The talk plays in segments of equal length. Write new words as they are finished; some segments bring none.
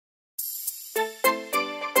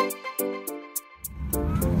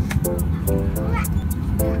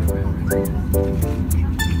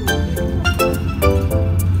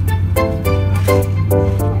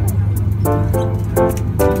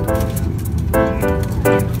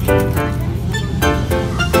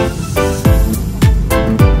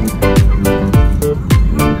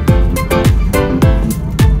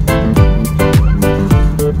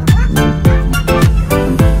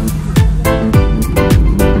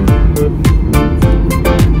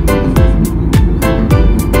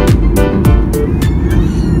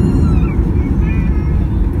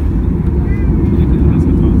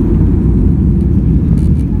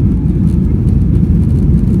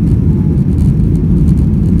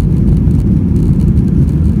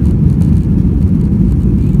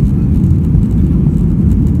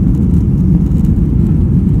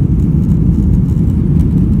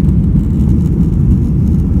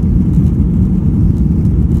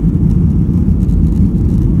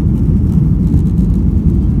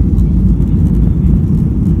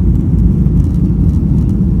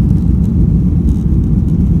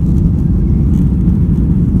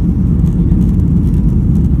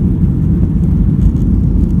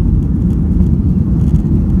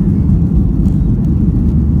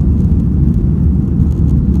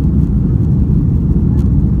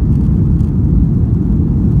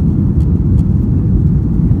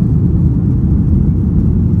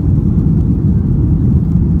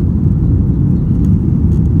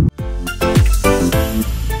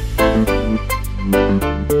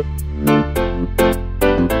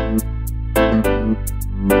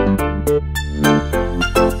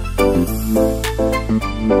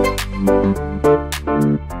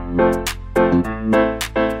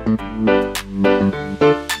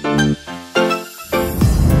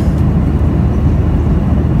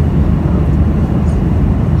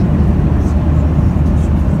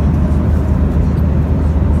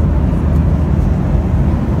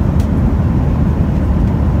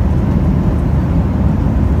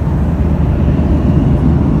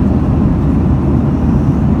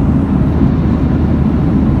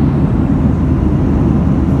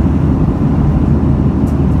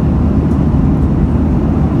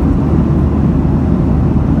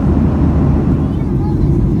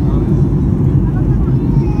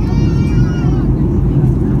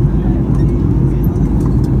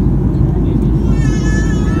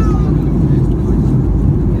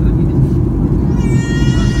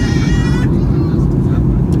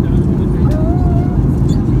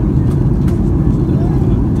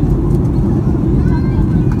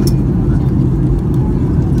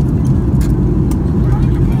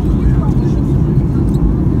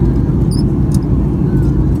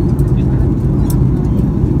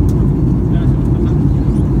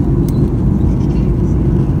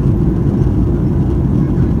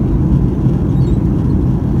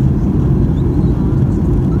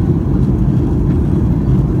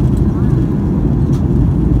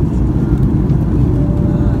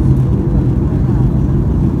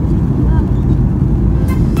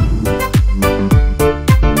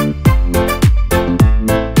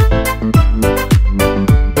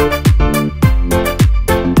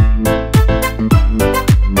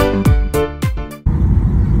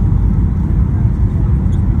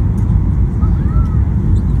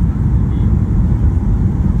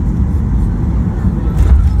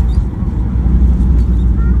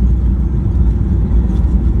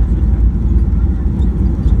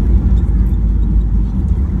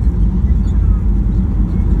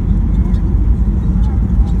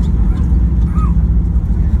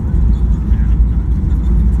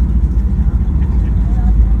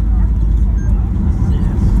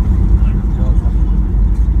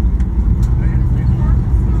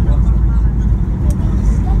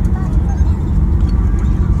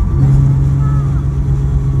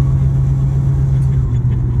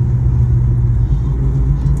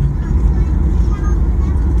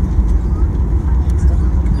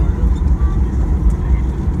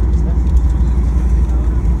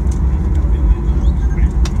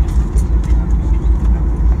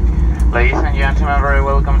Very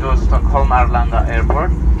welcome to Stockholm Arlanda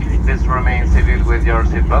Airport. Please remain seated with your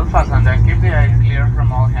seatbelt fastened and keep the aisle clear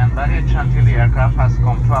from all hand baggage until the aircraft has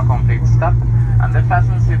come to a complete stop and the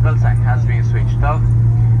fasten seatbelt sign has been switched off.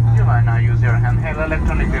 You may now use your handheld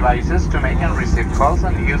electronic devices to make and receive calls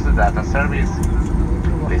and use the data service.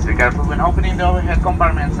 Please be careful when opening the overhead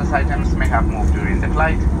compartments as items may have moved during the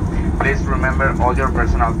flight. Please remember all your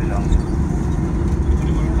personal belongings.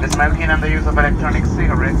 The smoking and the use of electronic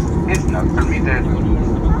cigarettes is not permitted.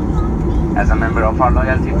 As a member of our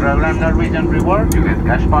loyalty program Norwegian Reward, you get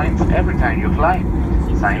cash points every time you fly.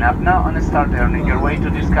 Sign up now and start earning your way to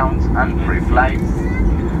discounts and free flights.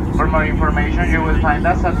 For more information, you will find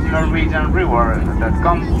us at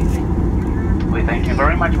norwegianreward.com. We thank you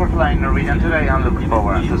very much for flying Norwegian today and look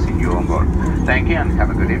forward to seeing you on board. Thank you and have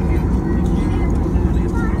a good evening.